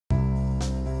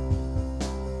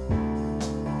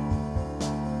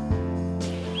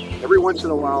Every once in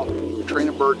a while, when you're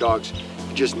training bird dogs,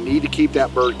 you just need to keep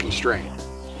that bird constrained.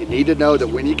 You need to know that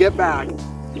when you get back,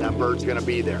 that bird's gonna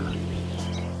be there.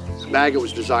 The Bag-It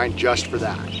was designed just for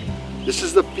that. This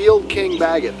is the FieldKing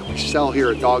Bag-It that we sell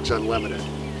here at Dogs Unlimited.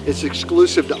 It's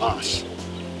exclusive to us.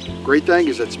 Great thing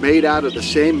is it's made out of the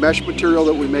same mesh material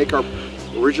that we make our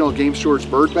original Game Stewards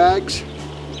bird bags,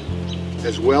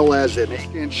 as well as an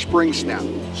 8-inch spring snout.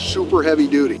 Super heavy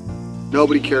duty.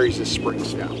 Nobody carries this spring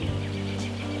snout.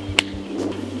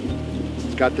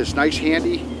 It's got this nice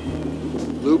handy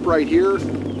loop right here.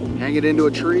 Hang it into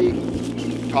a tree,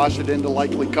 toss it into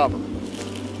likely cover.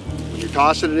 When you're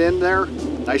tossing it in there,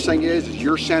 nice thing is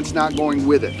your scent's not going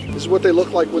with it. This is what they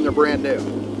look like when they're brand new.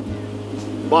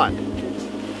 But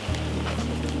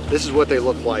this is what they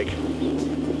look like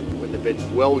when they've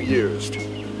been well used.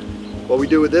 What we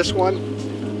do with this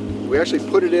one, we actually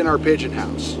put it in our pigeon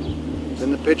house. It's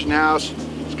in the pigeon house.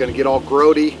 It's going to get all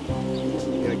grody.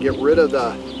 Going to get rid of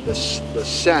the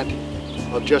scent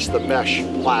of just the mesh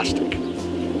plastic.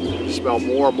 You smell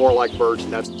more and more like birds,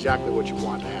 and that's exactly what you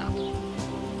want to have.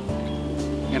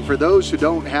 And for those who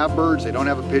don't have birds, they don't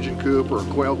have a pigeon coop or a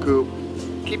quail coop,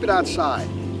 keep it outside.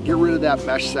 Get rid of that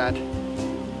mesh scent.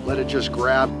 Let it just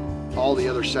grab all the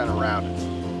other scent around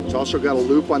it. It's also got a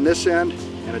loop on this end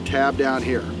and a tab down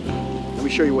here. Let me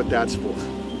show you what that's for.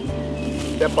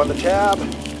 Step on the tab,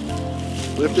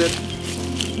 lift it,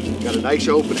 got a nice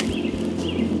opening.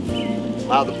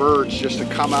 Allow the birds just to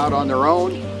come out on their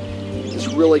own. This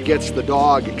really gets the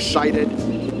dog excited,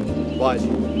 but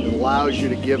it allows you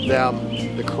to give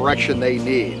them the correction they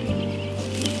need.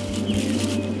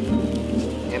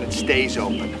 And it stays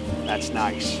open. That's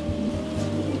nice.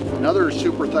 Another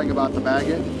super thing about the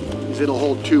Bag-It is it'll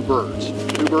hold 2 birds.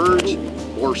 2 birds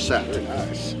or set. Very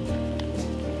nice.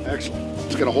 Excellent.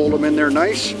 It's going to hold them in there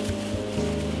nice.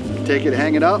 Take it,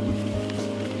 hang it up,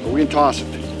 or we can toss it.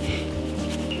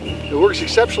 It works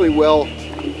exceptionally well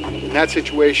in that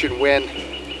situation when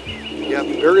you have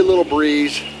very little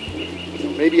breeze,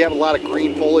 maybe you have a lot of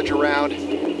green foliage around,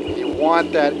 you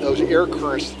want those air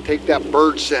currents to take that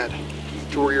bird scent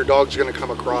to where your dog's going to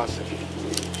come across it.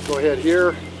 Go ahead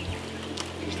here,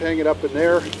 just hang it up in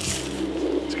there.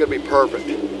 It's going to be perfect.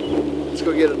 Let's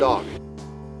go get a dog.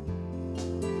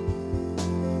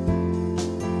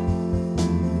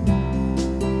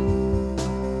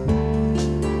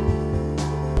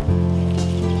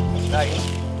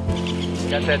 Nice.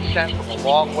 Got that scent from a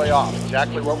long way off.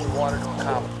 Exactly what we wanted to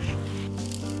accomplish.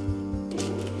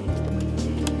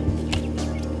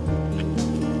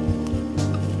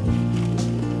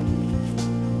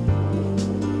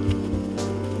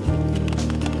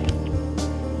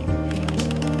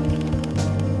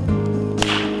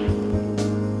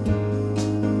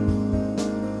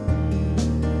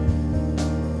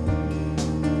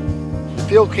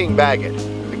 The FieldKing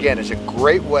Bag-It, again, is a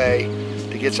great way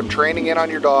to get some training in on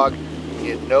your dog.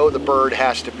 You know the bird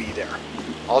has to be there.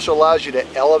 Also allows you to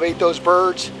elevate those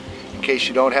birds in case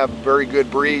you don't have very good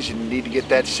breeze and you need to get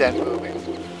that scent moving.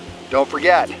 Don't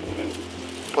forget,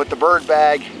 put the bird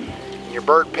bag in your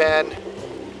bird pen,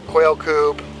 quail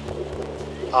coop,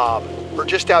 or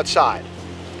just outside.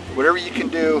 Whatever you can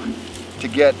do to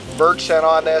get bird scent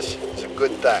on this is a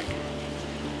good thing.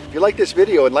 If you like this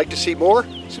video and like to see more,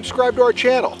 subscribe to our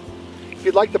channel. If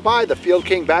you'd like to buy the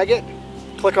FieldKing Bag-It,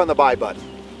 click on the buy button.